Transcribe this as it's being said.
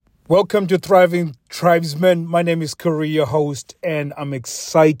Welcome to Thriving Tribesmen. My name is Curry, your host, and I'm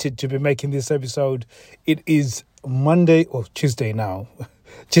excited to be making this episode. It is Monday or Tuesday now.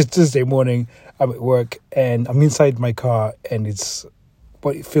 Just Tuesday morning. I'm at work and I'm inside my car and it's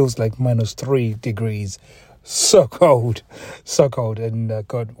what it feels like -3 degrees. So cold. And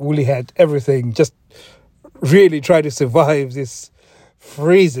God, Wooly had everything. Just really try to survive this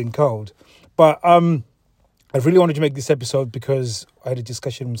freezing cold. But I really wanted to make this episode because I had a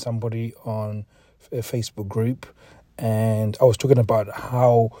discussion with somebody on a Facebook group and I was talking about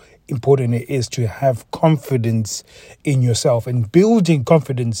how important it is to have confidence in yourself and building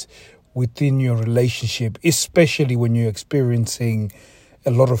confidence within your relationship, especially when you're experiencing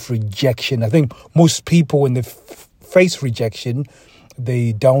a lot of rejection. I think most people, when they face rejection,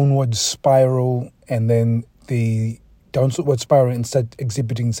 they downward spiral and then they downward spiral and start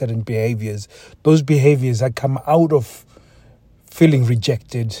exhibiting certain behaviors. Those behaviors that come out of feeling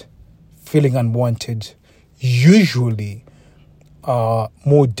rejected, feeling unwanted, usually are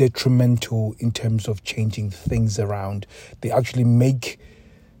more detrimental in terms of changing things around. They actually make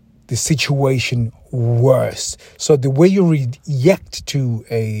the situation worse. So the way you react to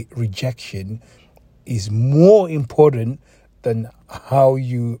a rejection is more important than how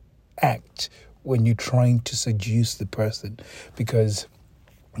you act when you're trying to seduce the person. Because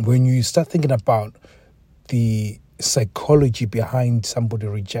when you start thinking about the psychology behind somebody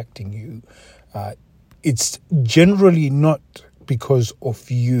rejecting you, it's generally not because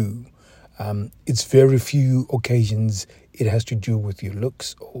of you. It's very few occasions it has to do with your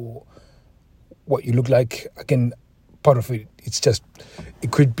looks or what you look like. Again, part of it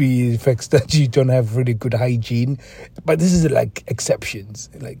could be the fact that you don't have really good hygiene. But this is like exceptions.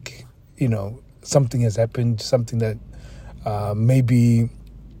 Like, something has happened, something that maybe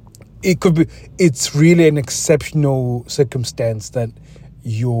it's really an exceptional circumstance that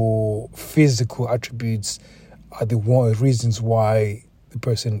your physical attributes are the reasons why the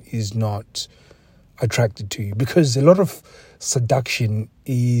person is not attracted to you. Because a lot of seduction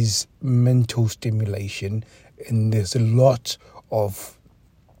is mental stimulation, and there's a lot of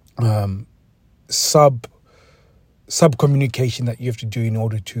sub-communication that you have to do in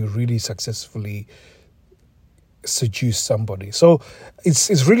order to really successfully seduce somebody. So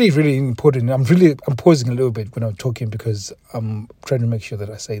it's really, really important. I'm pausing a little bit when I'm talking because I'm trying to make sure that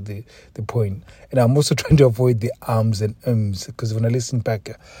I say the point. And I'm also trying to avoid the ums and ums, because when I listen back,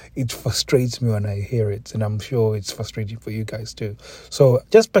 it frustrates me when I hear it. And I'm sure it's frustrating for you guys too. So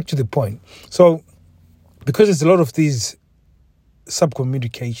just back to the point. So because there's a lot of these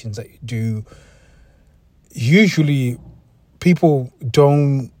sub-communications that you do, usually people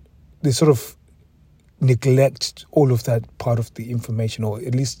they sort of neglect all of that part of the information, or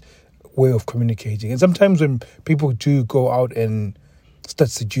at least way of communicating. And sometimes when people do go out and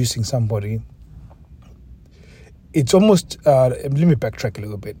start seducing somebody, it's almost, let me backtrack a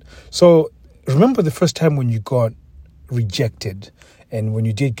little bit. So remember the first time when you got rejected, and when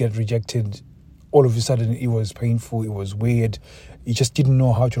you did get rejected, all of a sudden it was painful, it was weird, you just didn't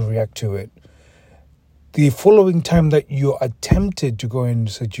know how to react to it. The following time that you attempted to go and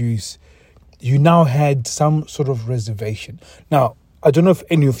seduce, you now had some sort of reservation. Now, I don't know if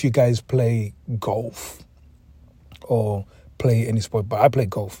any of you guys play golf or play any sport, but I play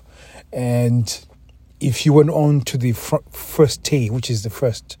golf. And if you went on to the first tee, which is the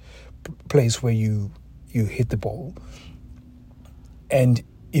first place where you hit the ball, and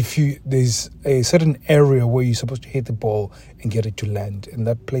there's a certain area where you're supposed to hit the ball and get it to land, and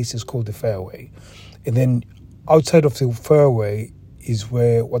that place is called the fairway. And then outside of the fairway is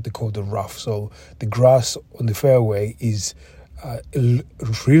where what they call the rough. So the grass on the fairway is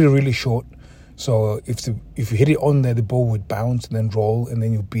really, really short. So if you hit it on there, the ball would bounce and then roll, and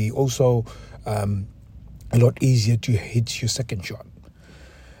then you'll be also a lot easier to hit your second shot.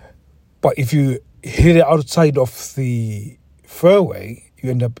 But if you hit it outside of the fairway,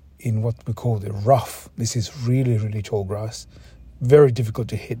 you end up in what we call the rough. This is really, really tall grass, very difficult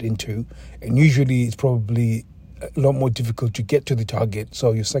to hit into, and usually it's probably a lot more difficult to get to the target.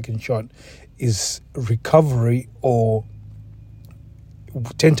 So your second shot is recovery or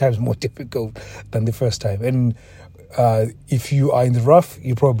 10 times more difficult than the first time. And if you are in the rough,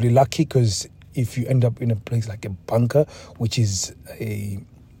 you're probably lucky, because if you end up in a place like a bunker, which is a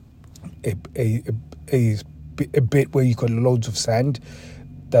bit where you got loads of sand,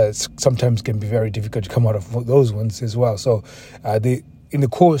 that sometimes can be very difficult to come out of those ones as well. So in the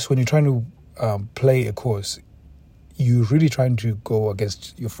course, when you're trying to play a course, you're really trying to go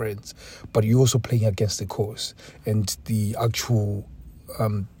against your friends, but you're also playing against the course and the actual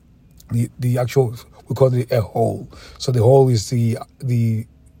we call it a hole. So the hole is the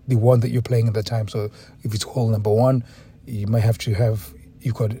the one that you're playing at the time. So if it's hole number one, you might have to have,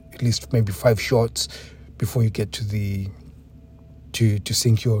 you've got at least maybe 5 shots before you get to the to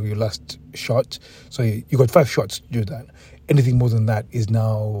sink your last shot. So you got 5 shots to do that. Anything more than that is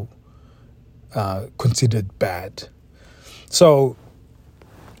now considered bad. So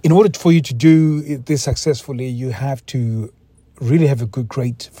in order for you to do this successfully, you have to really have a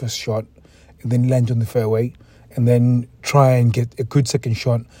great first shot, and then land on the fairway, and then try and get a good second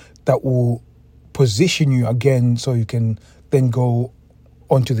shot that will position you again so you can then go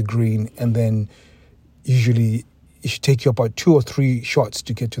onto the green. And then usually it should take you about 2 or 3 shots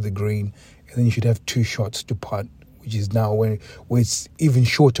to get to the green, and then you should have 2 shots to putt, which is now where it's even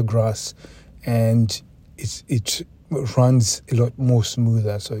shorter grass and it runs a lot more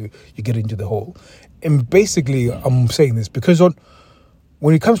smoother, so you get into the hole. And basically, I'm saying this because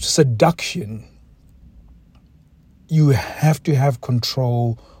when it comes to seduction, you have to have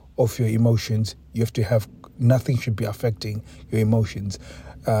control of your emotions. You have to have, nothing should be affecting your emotions.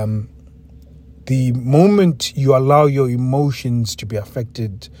 The moment you allow your emotions to be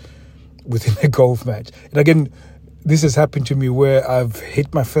affected within a golf match, and again, this has happened to me where I've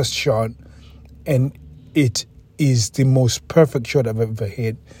hit my first shot and it is the most perfect shot I've ever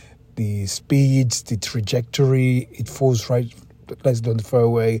hit. The speeds, the trajectory, it falls right on the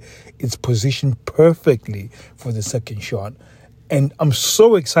fairway. It's positioned perfectly for the second shot. And I'm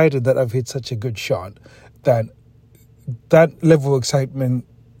so excited that I've hit such a good shot that level of excitement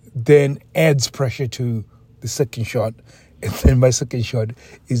then adds pressure to the second shot. And then my second shot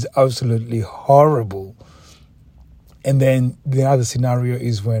is absolutely horrible. And then the other scenario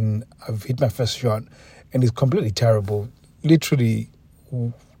is when I've hit my first shot and it's completely terrible, literally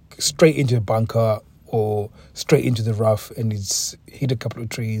straight into a bunker or straight into the rough, and it's hit a couple of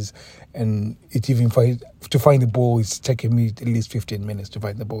trees, and to find the ball, it's taken me at least 15 minutes to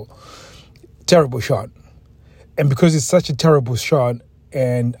find the ball. Terrible shot. And because it's such a terrible shot,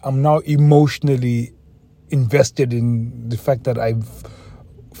 and I'm now emotionally invested in the fact that I've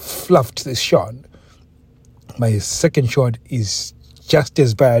fluffed this shot, my second shot is just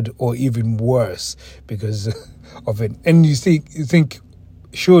as bad or even worse because of it. And you think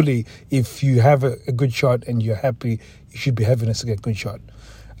surely if you have a good shot and you're happy, you should be having a second good shot.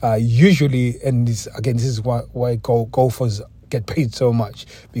 Usually, and this is why golfers get paid so much,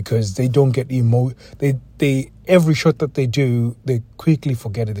 because they don't get they every shot that they do, they quickly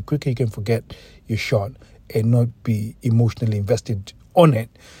forget it. The quicker you can forget your shot and not be emotionally invested on it,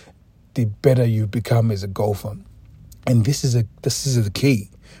 the better you become as a golfer. And this is the key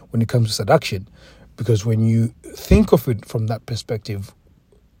when it comes to seduction, because when you think of it from that perspective,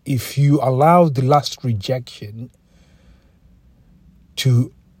 if you allow the last rejection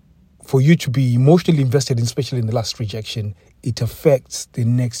for you to be emotionally invested, especially in the last rejection, it affects the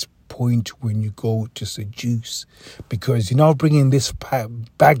next point when you go to seduce, because you're now bringing this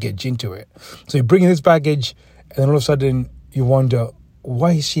baggage into it. So you're bringing this baggage, and then all of a sudden you wonder,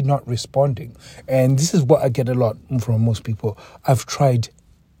 why is she not responding? And this is what I get a lot from most people. I've tried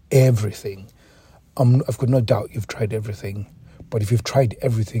everything. I've got no doubt you've tried everything. But if you've tried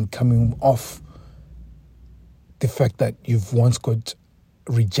everything, coming off the fact that you've once got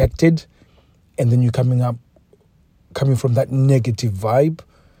rejected, and then you're coming from that negative vibe,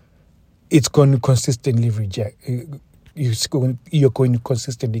 it's going to consistently you're going to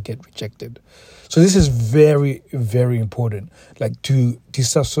consistently get rejected. So this is very, very important, like to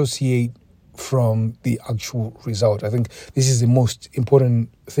disassociate from the actual result. I think this is the most important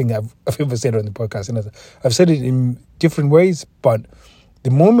thing I've ever said on the podcast. And I've said it in different ways, but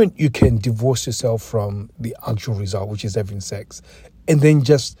the moment you can divorce yourself from the actual result, which is having sex, and then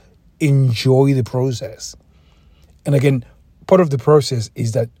just enjoy the process. And again, part of the process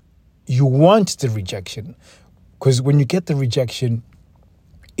is that you want the rejection, because when you get the rejection,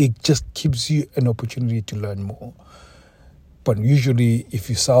 it just gives you an opportunity to learn more. But usually if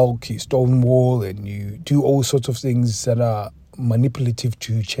you sulk, you stonewall, and you do all sorts of things that are manipulative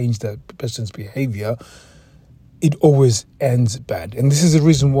to change that person's behavior, it always ends bad. And this is the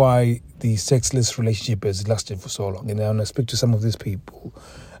reason why the sexless relationship has lasted for so long. And when I speak to some of these people,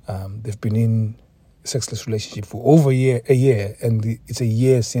 they've been in a sexless relationship for over a year, and it's a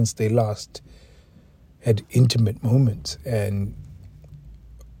year since they last had intimate moments. And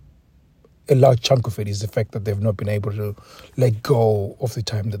a large chunk of it is the fact that they've not been able to let go of the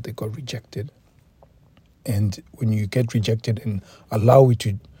time that they got rejected. And when you get rejected and allow it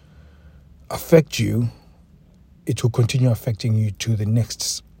to affect you, it will continue affecting you to the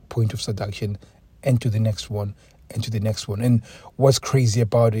next point of seduction, and to the next one, and to the next one. And what's crazy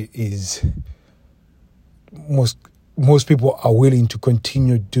about it is most most people are willing to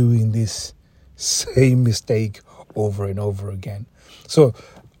continue doing this same mistake over and over again. So,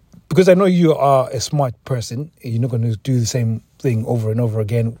 because I know you are a smart person, you're not going to do the same thing over and over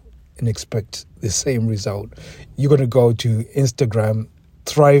again and expect the same result. You're going to go to Instagram,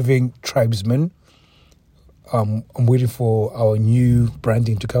 Thriving Tribesman. I'm waiting for our new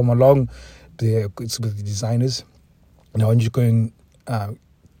branding to come along. It's with the designers. Now, I'm just going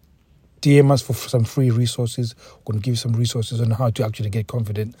DM us for some free resources. We're going to give you some resources on how to actually get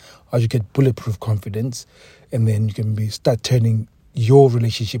confident, how to get bulletproof confidence, and then you can start turning your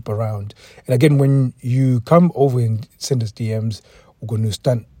relationship around. And again, when you come over and send us DMs, we're going to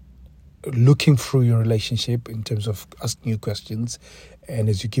start looking through your relationship in terms of asking you questions. And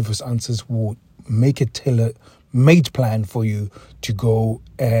as you give us answers, we'll make a tailor-made plan for you to go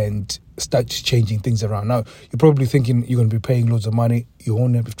and start changing things around. Now, you're probably thinking you're going to be paying loads of money. You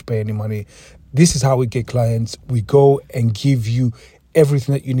won't have to pay any money. This is how we get clients. We go and give you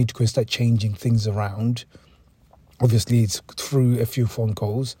everything that you need to go and start changing things around. Obviously, it's through a few phone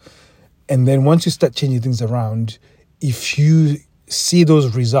calls. And then once you start changing things around, if you see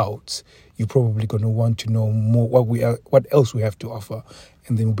those results, you're probably going to want to know more what else we have to offer,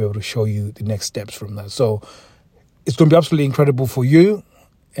 and then we'll be able to show you the next steps from that. So it's going to be absolutely incredible for you,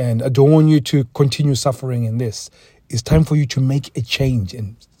 and I don't want you to continue suffering in this. It's time for you to make a change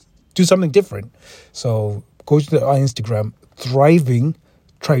and do something different. So go to our Instagram, Thriving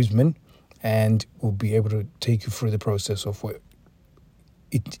Tribesman, and we'll be able to take you through the process of what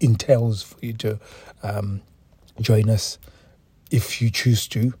it entails for you to join us if you choose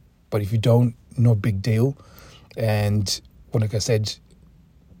to. But if you don't, no big deal. And like I said,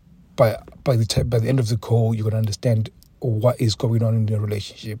 by the end of the call, you're going to understand what is going on in your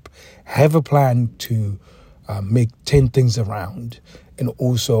relationship. Have a plan to make 10 things around. And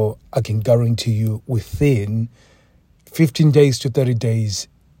also, I can guarantee you within 15 days to 30 days,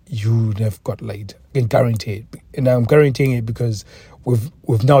 you would have got laid. I can guarantee it. And I'm guaranteeing it because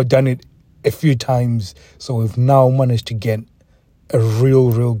we've now done it a few times. So we've now managed to get a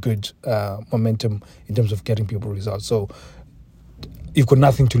real good momentum in terms of getting people results. So you've got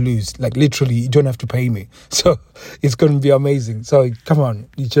nothing to lose. Like literally, you don't have to pay me. So it's going to be amazing. So come on,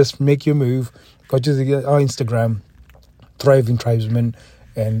 you just make your move. Go to our Instagram, Thriving Tribesman,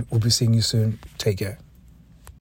 and we'll be seeing you soon. Take care.